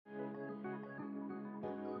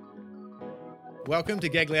Welcome to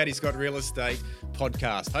Gagliardi's Got Real Estate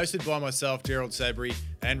podcast, hosted by myself, Gerald Sabri,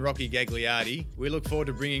 and Rocky Gagliardi. We look forward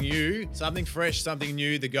to bringing you something fresh, something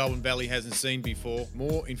new the Goulburn Valley hasn't seen before,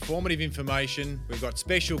 more informative information. We've got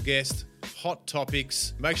special guests, hot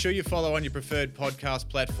topics. Make sure you follow on your preferred podcast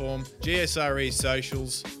platform, GSRE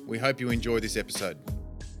socials. We hope you enjoy this episode.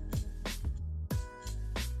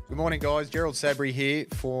 Good morning, guys. Gerald Sabri here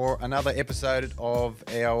for another episode of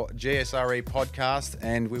our GSRE podcast,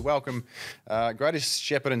 and we welcome Greater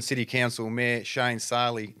Shepparton City Council Mayor Shane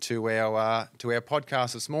Saley to our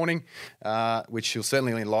podcast this morning, which will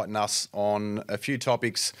certainly enlighten us on a few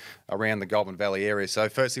topics around the Goulburn Valley area. So,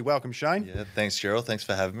 firstly, welcome, Shane. Yeah, thanks, Gerald. Thanks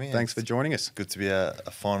for having me. Thanks for joining us. Good to be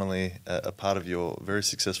finally a part of your very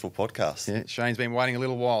successful podcast. Yeah, Shane's been waiting a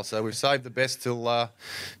little while, so we've saved the best till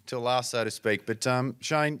last, so to speak. But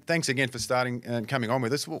Shane, thanks again for starting and coming on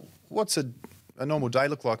with us. What's a normal day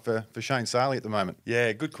look like for Shane Saley at the moment?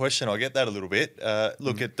 Yeah, good question. I get that a little bit.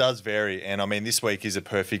 Look, it does vary. And I mean, this week is a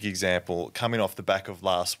perfect example. Coming off the back of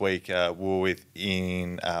last week, we were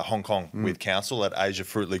in Hong Kong with council at Asia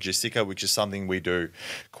Fruit Logistica, which is something we do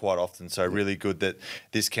quite often. So really good that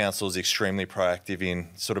this council is extremely proactive in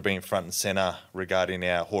sort of being front and centre regarding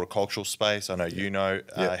our horticultural space. I know you know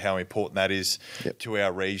how important that is to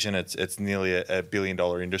our region. It's nearly a $1 billion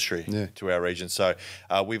industry to our region. So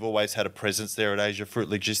we've always had a presence there at Asia Fruit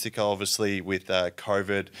Logistica. Obviously, with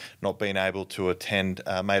COVID not being able to attend,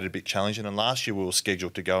 made it a bit challenging. And last year we were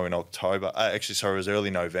scheduled to go in October. It was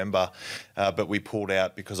early November, but we pulled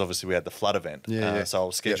out because obviously we had the flood event. So I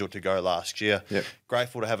was scheduled to go last year.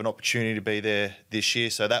 Grateful to have an opportunity to be there this year.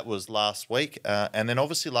 So that was last week. And then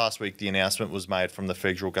obviously last week the announcement was made from the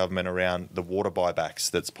federal government around the water buybacks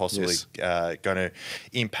that's possibly going to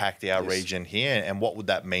impact our region here. And what would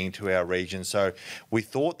that mean to our region? So we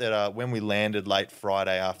thought that when we landed late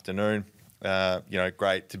Friday afternoon,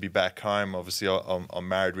 great to be back home. Obviously, I'm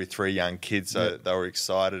married with 3 young kids, so they were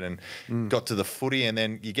excited and got to the footy. And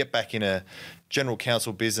then you get back in a general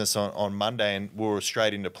council business on Monday, and we were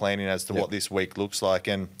straight into planning as to what this week looks like.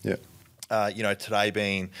 And today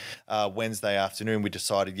being Wednesday afternoon, we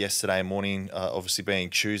decided yesterday morning, obviously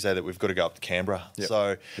being Tuesday, that we've got to go up to Canberra.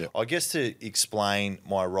 So I guess to explain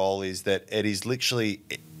my role is that it is literally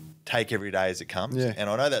take every day as it comes. And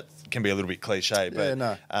I know that can be a little bit cliche, but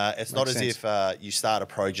it's not as if you start a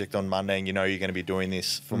project on Monday and you know you're going to be doing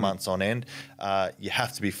this for months on end. You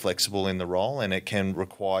have to be flexible in the role, and it can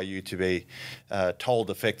require you to be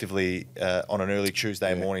told effectively on an early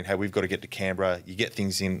Tuesday morning, hey, we've got to get to Canberra. You get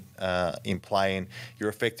things in play, and you're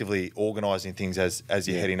effectively organising things as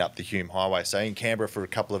you're heading up the Hume Highway. So in Canberra for a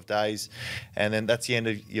couple of days, and then that's the end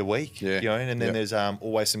of your week. And then there's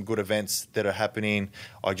always some good events that are happening.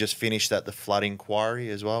 I just finished at the flood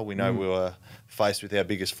inquiry as well. We know we were faced with our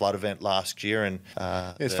biggest flood event last year, and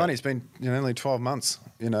it's funny. It's been only 12 months.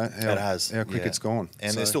 How quick it's gone.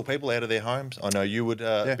 And there's still people out of their homes. I know you would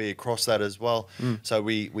be across that as well. So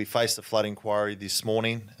we faced the flood inquiry this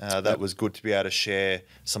morning. That was good to be able to share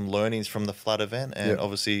some learnings from the flood event, and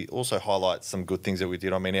obviously also highlight some good things that we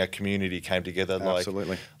did. I mean, our community came together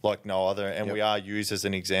like no other, and we are used as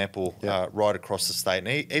an example right across the state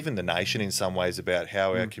and even the nation in some ways about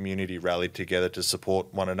how our community rallied together to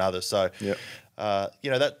support one another. So,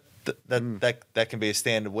 that can be a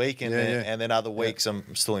standard week, and then other weeks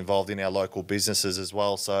I'm still involved in our local businesses as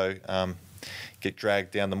well. So get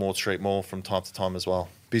dragged down the Maud Street Mall from time to time as well.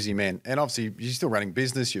 Busy man, and obviously you're still running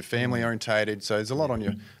business. You're family orientated, so there's a lot on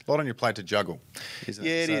your plate to juggle. Isn't it?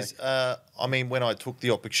 It is. I mean, when I took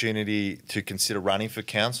the opportunity to consider running for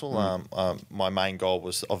council, my main goal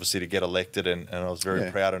was obviously to get elected, and I was very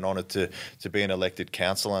proud and honoured to be an elected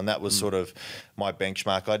councillor, and that was sort of my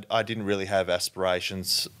benchmark. I didn't really have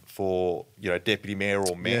aspirations for deputy mayor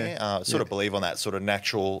or mayor. Sort of believe on that sort of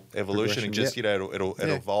natural evolution and just it'll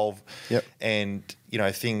evolve, and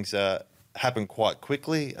things happen quite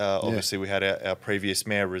quickly. Obviously, we had our previous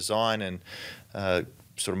mayor resign, and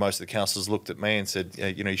sort of most of the councillors looked at me and said,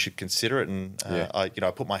 you should consider it. And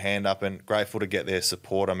I put my hand up, and grateful to get their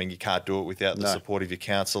support. I mean, you can't do it without the support of your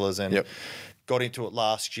councillors, and got into it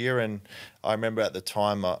last year. And I remember at the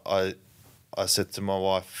time I said to my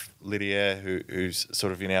wife, Lydia, who's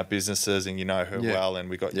sort of in our businesses, and you know her well, and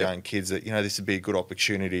we got young kids, that this would be a good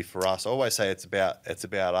opportunity for us. I always say it's about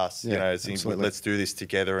us. Let's do this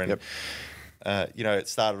together. And it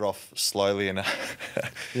started off slowly, and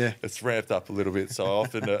it's ramped up a little bit. So I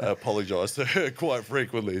often apologise to her quite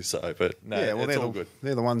frequently. So, but it's all good.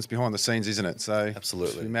 They're the ones behind the scenes, isn't it? So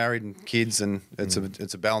absolutely, you're married and kids, and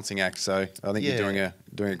it's a balancing act. So I think you're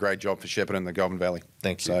doing a great job for Shepparton and the Goulburn Valley.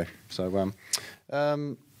 Thank you. So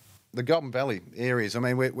the Goulburn Valley areas. I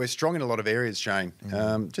mean, we're strong in a lot of areas, Shane.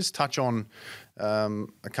 Just touch on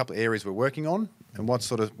a couple of areas we're working on and what's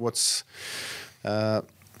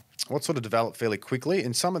developed fairly quickly,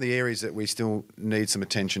 and some of the areas that we still need some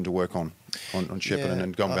attention to work on Shepparton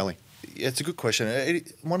and Goulburn Valley. Yeah, it's a good question.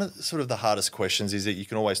 One of sort of the hardest questions is that you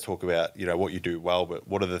can always talk about, what you do well, but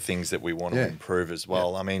what are the things that we want to improve as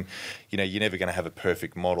well? I mean, you're never going to have a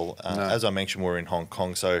perfect model. No. As I mentioned, we're in Hong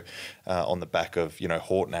Kong, so on the back of,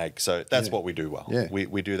 Horton Ag. So that's what we do well. Yeah.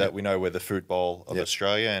 We do that. We know we're the food bowl of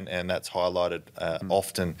Australia, and that's highlighted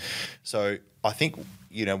often. So I think,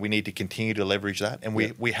 we need to continue to leverage that, and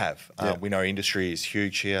we have. We know industry is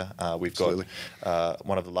huge here. We've got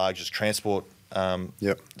one of the largest transport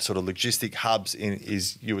sort of logistic hubs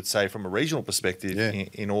is you would say from a regional perspective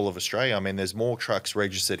in all of Australia. I mean, there's more trucks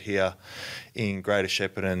registered here in Greater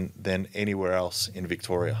Shepparton than anywhere else in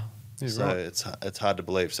Victoria. So it's hard to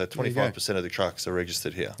believe. So 25% of the trucks are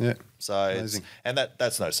registered here. Yeah. So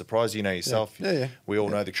that's no surprise. You know yourself. Yeah. We all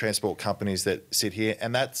know the transport companies that sit here,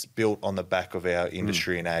 and that's built on the back of our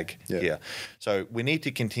industry and ag here. So we need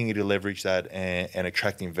to continue to leverage that and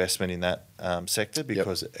attract investment in that sector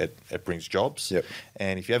because it brings jobs.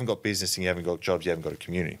 And if you haven't got business and you haven't got jobs, you haven't got a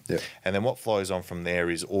community. And then what flows on from there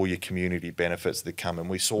is all your community benefits that come. And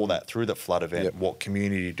we saw that through the flood event, what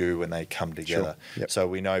community do when they come together. So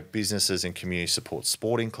we know businesses and community support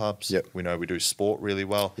sporting clubs. We know we do sport really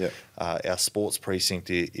well. Our sports precinct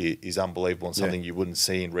is unbelievable and something you wouldn't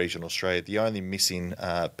see in regional Australia. The only missing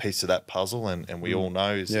piece of that puzzle, and we all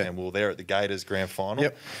know, and we were there at the Gators grand final,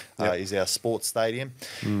 is our sports stadium.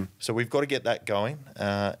 So we've got to get that going,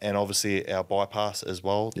 and obviously our bypass as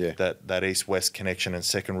well, that east-west connection and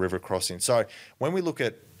second river crossing. So when we look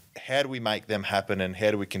at how do we make them happen and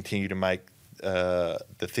how do we continue to make the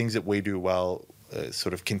things that we do well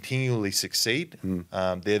sort of continually succeed,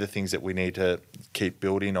 they're the things that we need to keep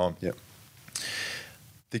building on.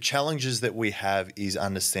 The challenges that we have is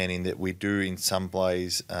understanding that we do in some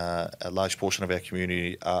ways, a large portion of our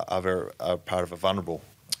community are part of a vulnerable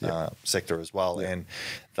sector as well, and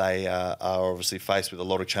they are obviously faced with a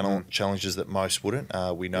lot of challenges that most wouldn't.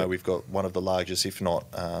 We know we've got one of the largest, if not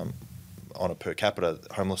on a per capita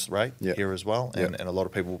homeless rate here as well, and a lot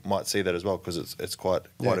of people might see that as well because it's quite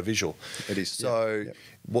a visual. It is. So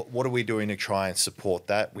what are we doing to try and support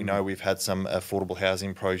that? We know we've had some affordable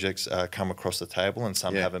housing projects come across the table, and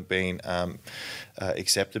some haven't been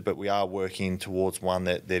accepted, but we are working towards one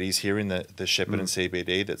that is here in the Shepparton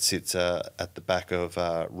CBD that sits at the back of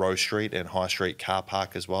Rose Street and High Street car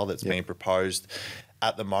park as well, that's being proposed.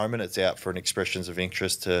 At the moment, it's out for an expressions of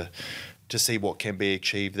interest to see what can be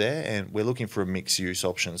achieved there, and we're looking for a mixed use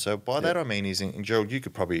option. So by that I mean is, and Gerald, you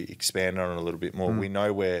could probably expand on it a little bit more. We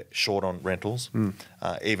know we're short on rentals,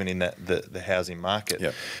 even in the housing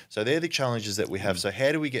market. So they're the challenges that we have. So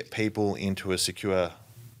how do we get people into a secure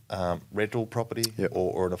rental property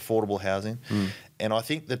or an affordable housing? And I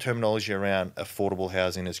think the terminology around affordable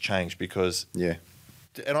housing has changed because,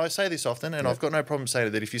 and I say this often, and I've got no problem saying it,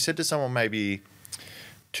 that if you said to someone maybe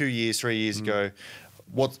 2 years, 3 years ago,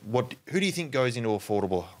 who do you think goes into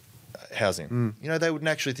affordable housing? They would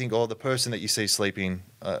naturally think, the person that you see sleeping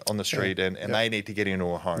on the street and they need to get into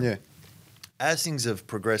a home. As things have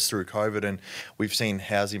progressed through COVID and we've seen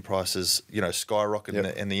housing prices, skyrocket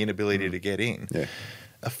and the inability to get in,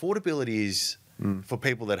 affordability is for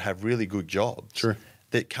people that have really good jobs.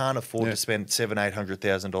 That can't afford to spend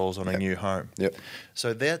 $700,000-$800,000 on a new home.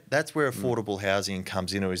 So that's where affordable housing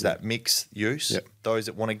comes into, is that mixed use. Those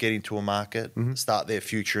that want to get into a market, start their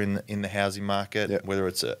future in the housing market, whether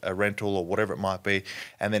it's a rental or whatever it might be,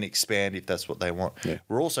 and then expand if that's what they want.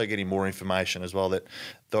 We're also getting more information as well that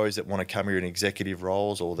those that want to come here in executive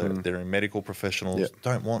roles or they're in medical professionals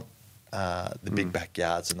don't want the big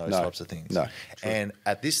backyards and those types of things. And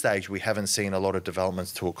at this stage, we haven't seen a lot of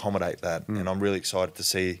developments to accommodate that. And I'm really excited to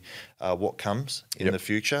see what comes in the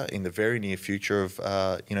future, in the very near future of,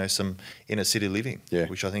 some inner city living,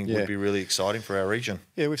 which I think would be really exciting for our region.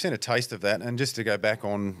 Yeah, we've seen a taste of that. And just to go back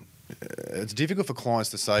on, it's difficult for clients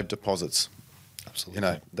to save deposits.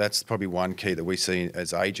 Absolutely. That's probably one key that we see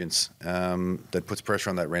as agents that puts pressure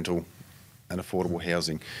on that rental and affordable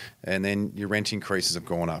housing. And then your rent increases have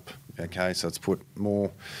gone up. Okay, so it's put more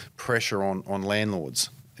pressure on landlords,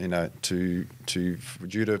 due to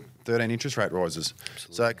 13 interest rate rises.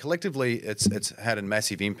 Absolutely. So collectively, it's had a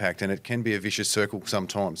massive impact, and it can be a vicious circle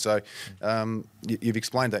sometimes. So you've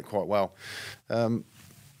explained that quite well.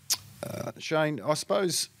 Shane, I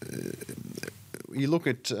suppose you look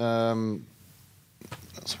at what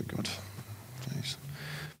else we got. Jeez.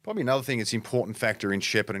 Probably another thing that's an important factor in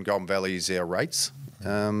Shepparton and Goulburn Valley is our rates.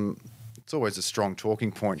 It's always a strong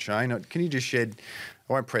talking point, Shane. Can you just shed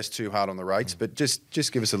I won't press too hard on the rates, but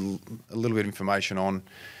just give us a little bit of information on.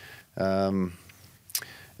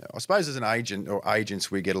 I suppose as an agent or agents,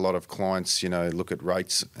 we get a lot of clients, look at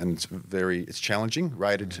rates and it's challenging,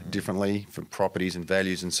 rated differently for properties and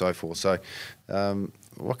values and so forth. So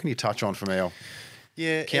what can you touch on from our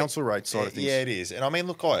council rate side of things? Yeah, it is. And I mean,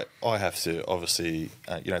 look, I have to obviously,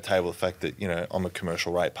 table the fact that, I'm a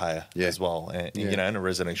commercial ratepayer as well, and, and a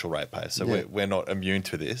residential ratepayer. So we're not immune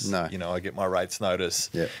to this. No. I get my rates notice.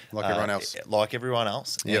 Yeah, like everyone else. Like everyone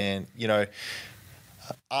else. Yep. And,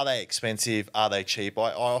 are they expensive? Are they cheap?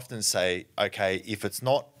 I often say, okay, if it's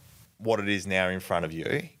not what it is now in front of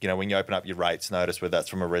you, when you open up your rates notice, whether that's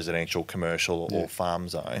from a residential, commercial or farm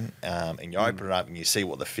zone, and you open it up and you see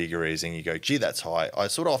what the figure is and you go, gee, that's high. I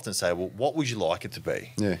sort of often say, well, what would you like it to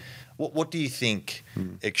be? Yeah. What do you think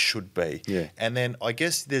it should be? Yeah. And then I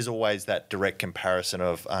guess there's always that direct comparison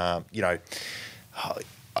of,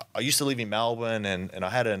 I used to live in Melbourne and I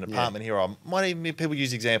had an apartment here. People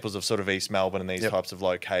use examples of sort of East Melbourne and these types of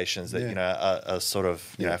locations that, are sort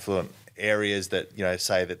of, affluent areas that,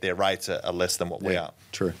 say that their rates are less than what we are.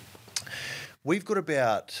 True. We've got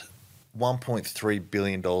about $1.3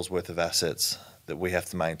 billion worth of assets that we have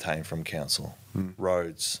to maintain from council.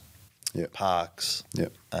 Roads, parks,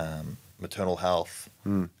 maternal health,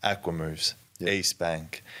 aqua moves. East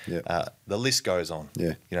Bank, the list goes on.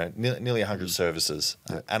 Nearly 100 services,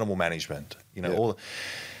 animal management.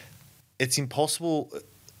 It's impossible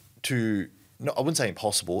to. No, I wouldn't say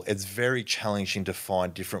impossible. It's very challenging to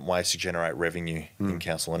find different ways to generate revenue in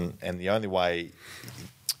council, and the only way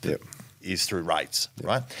is through rates.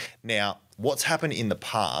 Right now, what's happened in the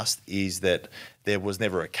past is that there was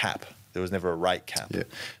never a cap. There was never a rate cap.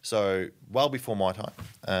 So well before my time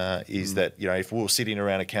is that, if we were sitting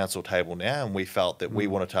around a council table now and we felt that we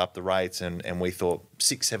wanted to up the rates and we thought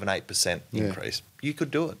 6, 7, 8% increase, you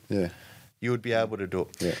could do it. Yeah. You would be able to do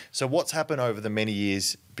it. Yeah. So what's happened over the many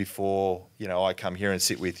years before, I come here and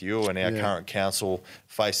sit with you and our current council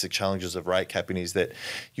face the challenges of rate capping is that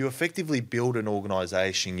you effectively build an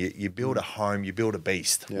organisation, you build a home, you build a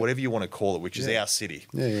beast, whatever you want to call it, which is our city,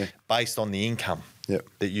 based on the income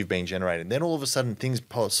that you've been generating. Then all of a sudden things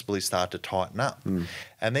possibly start to tighten up.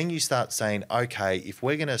 And then you start saying, okay, if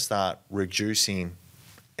we're going to start reducing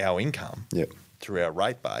our income through our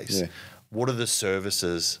rate base, what are the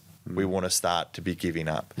services we want to start to be giving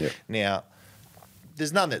up? Now,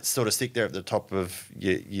 there's none that sort of stick there at the top of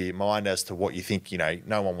your mind as to what you think,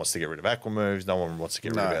 no one wants to get rid of aqua moves, no one wants to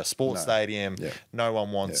get rid of our sports stadium, no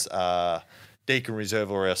one wants Deakin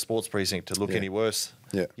Reserve or our sports precinct to look any worse.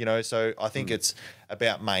 So I think it's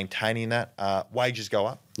about maintaining that. Wages go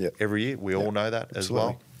up every year. We all know that as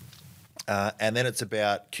well. And then it's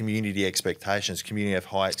about community expectations. Community have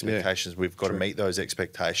high expectations. We've got to meet those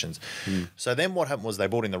expectations. So then what happened was they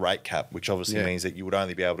brought in the rate cap, which obviously means that you would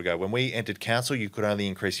only be able to go. When we entered council, you could only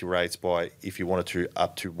increase your rates by, if you wanted to,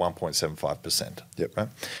 up to 1.75%. Right?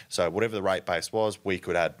 So whatever the rate base was, we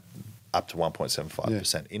could add up to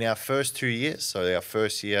 1.75%. In our first 2 years, so our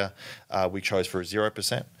first year, we chose for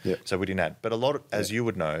 0%. So we didn't add. But a lot, as you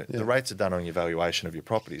would know, the rates are done on your valuation of your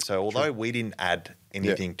property. So although we didn't add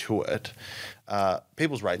anything to it,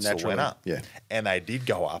 people's rates still went up. And they did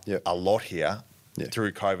go up a lot here.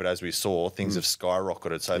 Through COVID, as we saw, things have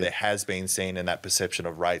skyrocketed. So there has been seen, and that perception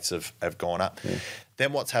of rates have gone up.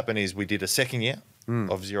 Then what's happened is we did a second year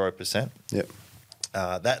of 0%.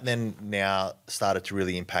 That then now started to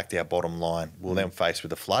really impact our bottom line. We're then faced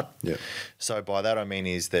with a flood. So by that I mean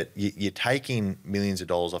is that you're taking millions of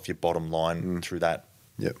dollars off your bottom line through that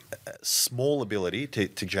small ability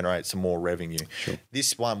to generate some more revenue.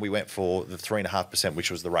 This one we went for the 3.5%, which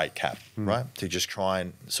was the rate cap, right? To just try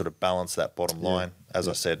and sort of balance that bottom line. As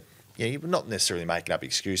I said, you're not necessarily making up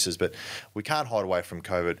excuses, but we can't hide away from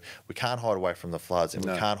COVID. We can't hide away from the floods, and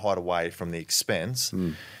we can't hide away from the expense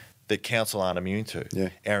that council aren't immune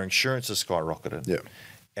to. Our insurance has skyrocketed.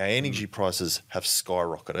 Our energy prices have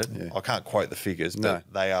skyrocketed. I can't quote the figures, but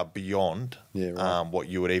they are beyond what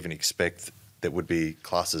you would even expect that would be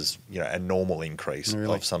classed as a normal increase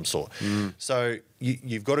of some sort. So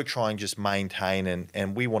you've got to try and just maintain,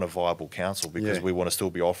 and we want a viable council because we want to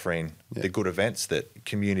still be offering the good events that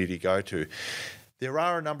community go to. There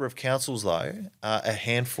are a number of councils, though, a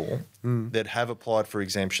handful, that have applied for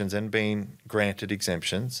exemptions and been granted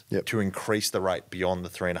exemptions to increase the rate beyond the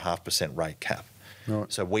 3.5% rate cap.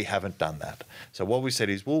 So we haven't done that. So what we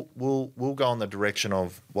said is we'll go in the direction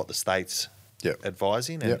of what the state's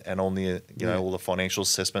advising and on the all the financial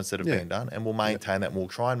assessments that have been done, and we'll maintain that. And we'll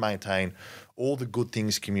try and maintain all the good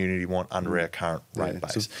things community want under our current rate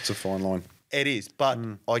base. It's a fine line. It is, but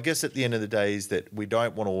I guess at the end of the day is that we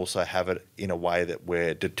don't want to also have it in a way that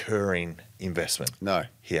we're deterring investment. No.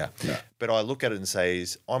 Here. No. But I look at it and say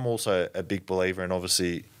I'm also a big believer, and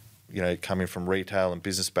obviously, coming from retail and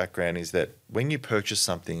business background, is that when you purchase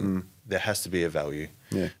something, there has to be a value.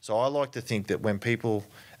 Yeah. So I like to think that when people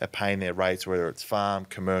are paying their rates, whether it's farm,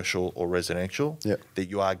 commercial or residential, that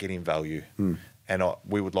you are getting value. And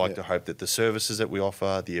we would like to hope that the services that we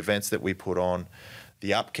offer, the events that we put on,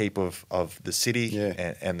 the upkeep of the city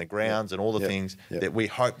and the grounds and all the things, that we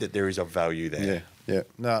hope that there is a value there. Yeah.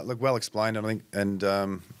 No, look, well explained, I think, and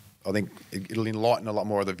I think it'll enlighten a lot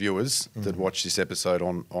more of the viewers that watch this episode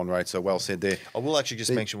on rates. So well said there. I will actually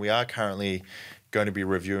just mention we are currently going to be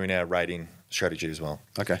reviewing our rating strategy as well.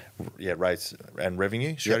 Okay. Yeah, rates and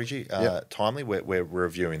revenue strategy. Timely, we're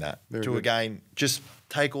reviewing that to again just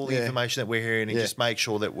take all the information that we're hearing and just make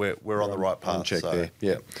sure that we're on the right path. Check there.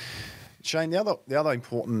 Yeah. Shane, the other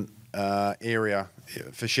important area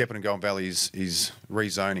for Shepparton and Golden Valley is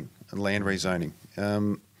rezoning and land rezoning.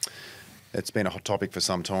 It's been a hot topic for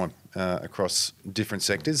some time across different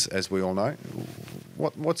sectors, as we all know.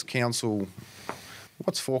 What's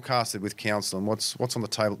forecasted with council, and what's on the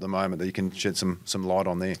table at the moment that you can shed some light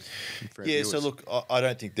on there? So look, I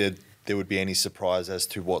don't think there would be any surprise as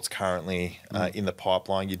to what's currently in the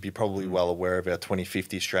pipeline. You'd be probably well aware of our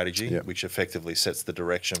 2050 strategy, which effectively sets the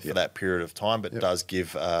direction for that period of time, but does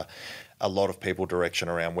give a lot of people direction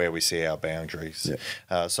around where we see our boundaries.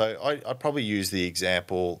 So I'd probably use the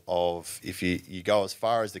example of if you go as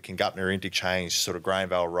far as the Kingupna interchange, sort of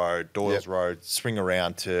Grainvale Road, Doyles Road, swing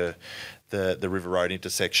around to the River Road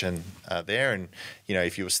intersection there, and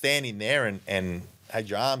if you were standing there and had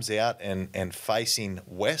your arms out and facing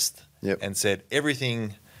west and said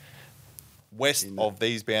everything west of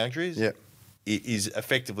these boundaries is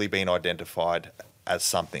effectively being identified as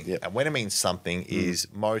something. And when it means something is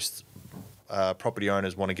most property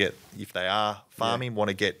owners want to get, if they are farming, want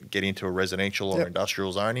to get into a residential or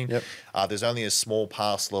industrial zoning. There's only a small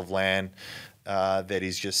parcel of land that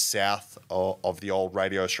is just south of the old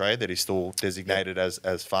Radio Australia that is still designated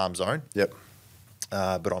as farm zone.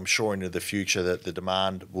 But I'm sure into the future that the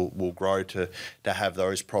demand will grow to have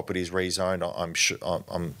those properties rezoned.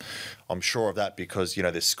 I'm sure of that because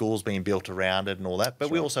there's schools being built around it and all that. But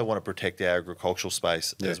we also want to protect our agricultural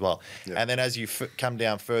space as well. And then as you come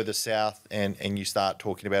down further south and you start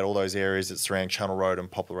talking about all those areas that surround Channel Road and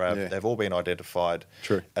Poplar Ave, they've all been identified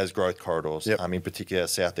as growth corridors. In particular,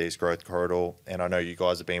 Southeast Growth Corridor, and I know you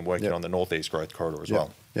guys have been working on the Northeast Growth Corridor as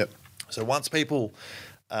well. So once people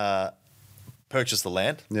purchase the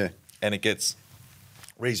land and it gets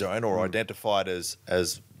rezoned or identified as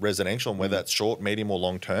residential, and whether that's short, medium or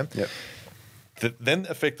long term, then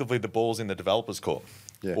effectively the ball's in the developer's court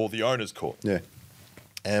or the owner's court.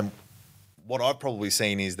 And what I've probably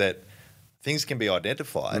seen is that things can be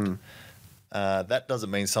identified. That doesn't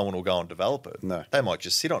mean someone will go and develop it. No. They might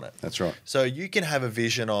just sit on it. That's right. So you can have a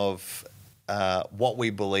vision of what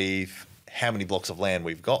we believe, how many blocks of land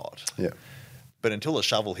we've got. But until a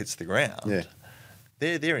shovel hits the ground,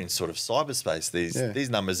 they're in sort of cyberspace. These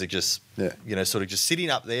numbers are just sort of just sitting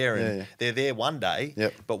up there, and they're there one day.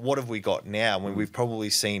 But what have we got now? When we've probably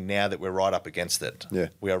seen now that we're right up against it.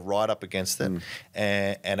 We are right up against it,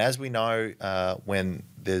 and as we know, when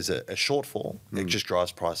there's a shortfall, it just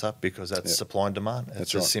drives price up because that's supply and demand.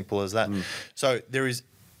 It's as simple as that. So there is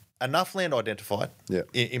enough land identified,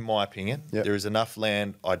 in my opinion. There is enough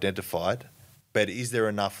land identified. But is there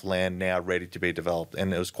enough land now ready to be developed?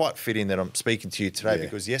 And it was quite fitting that I'm speaking to you today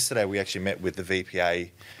because yesterday we actually met with the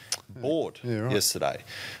VPA board yesterday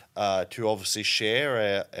to obviously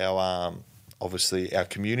share our obviously our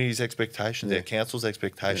community's expectations, our council's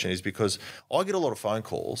expectation is because I get a lot of phone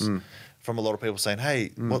calls from a lot of people saying,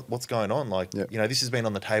 hey, what's going on? Like, this has been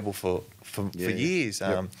on the table for years.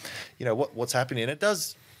 What's happening? And it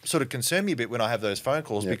does sort of concern me a bit when I have those phone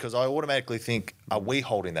calls because I automatically think, are we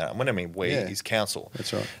holding that? And when I mean we, is council.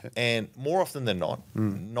 That's right. And more often than not,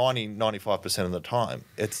 95% of the time,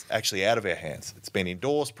 it's actually out of our hands. It's been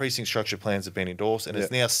endorsed, precinct structure plans have been endorsed, and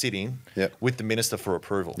it's now sitting with the minister for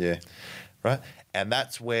approval. Right? And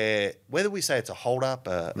that's where, whether we say it's a hold-up,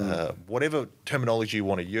 whatever terminology you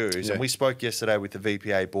want to use, and we spoke yesterday with the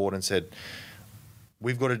VPA board and said,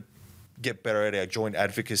 we've got to get better at our joint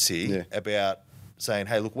advocacy about saying,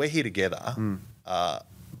 hey, look, we're here together,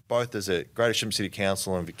 both as a Greater Shepparton City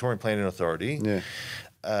Council and Victorian Planning Authority.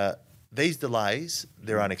 These delays,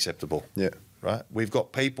 they're unacceptable. Right? We've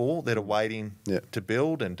got people that are waiting to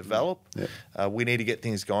build and develop. We need to get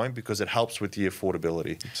things going because it helps with the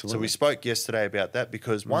affordability. So we spoke yesterday about that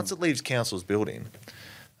because once it leaves council's building,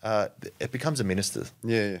 it becomes a minister.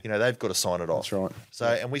 Yeah. You know, they've got to sign it off. That's right. So,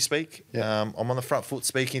 and we speak. Yeah. I'm on the front foot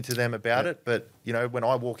speaking to them about it. But, you know, when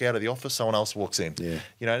I walk out of the office, someone else walks in. Yeah.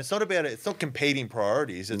 You know, and it's not about it. It's not competing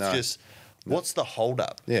priorities. It's just what's the hold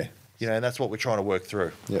up? Yeah. You know, and that's what we're trying to work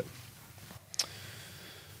through. Yep.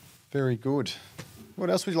 Very good. What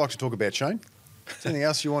else would you like to talk about, Shane? Is there anything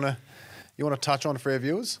else you want to touch on for our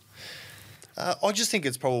viewers? I just think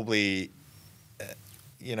it's probably,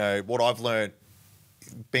 you know, what I've learned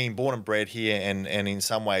being born and bred here and in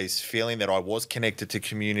some ways feeling that I was connected to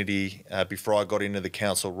community before I got into the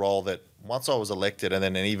council role, that once I was elected and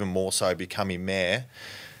then even more so becoming mayor,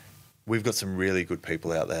 we've got some really good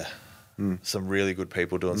people out there. Some really good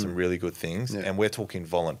people doing some really good things. Yeah. And we're talking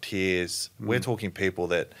volunteers. We're talking people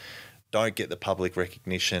that don't get the public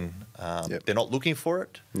recognition. They're not looking for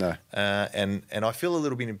it. No. And I feel a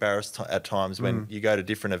little bit embarrassed at times when you go to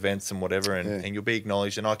different events and whatever, and you'll be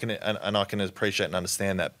acknowledged, and I can appreciate and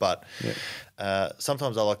understand that. But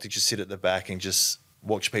sometimes I like to just sit at the back and just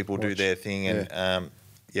watch people do their thing. And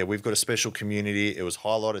we've got a special community. It was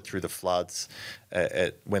highlighted through the floods.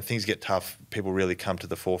 When things get tough, people really come to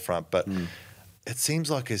the forefront. But it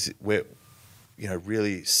seems like we're, you know,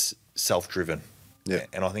 really self-driven. Yeah.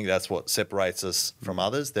 And I think that's what separates us from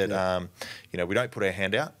others, that, you know, we don't put our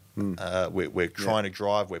hand out. We're trying to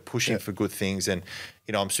drive. We're pushing for good things. And,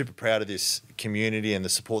 you know, I'm super proud of this community and the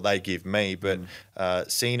support they give me. But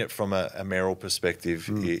seeing it from a mayoral perspective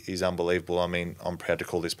is unbelievable. I mean, I'm proud to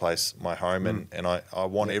call this place my home. And I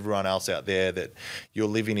want everyone else out there that you're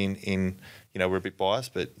living in you know, we're a bit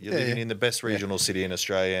biased, but you're living in the best regional city in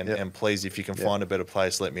Australia. And please, if you can find a better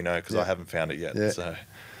place, let me know, because I haven't found it yet. Yeah. So.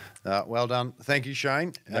 Well done. Thank you,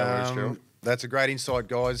 Shane. No worries, Gerald. That's a great insight,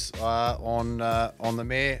 guys, on the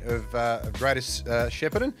Mayor of Greater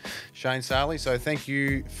Shepparton, Shane Sarley. So thank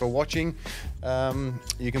you for watching.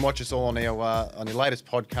 You can watch us all on your latest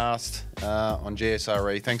podcast on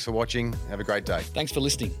GSRE. Thanks for watching. Have a great day. Thanks for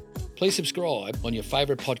listening. Please subscribe on your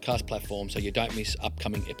favourite podcast platform so you don't miss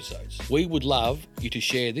upcoming episodes. We would love you to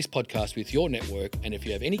share this podcast with your network, and if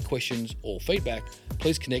you have any questions or feedback,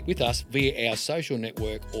 please connect with us via our social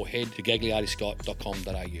network or head to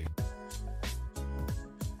gagliardiscott.com.au.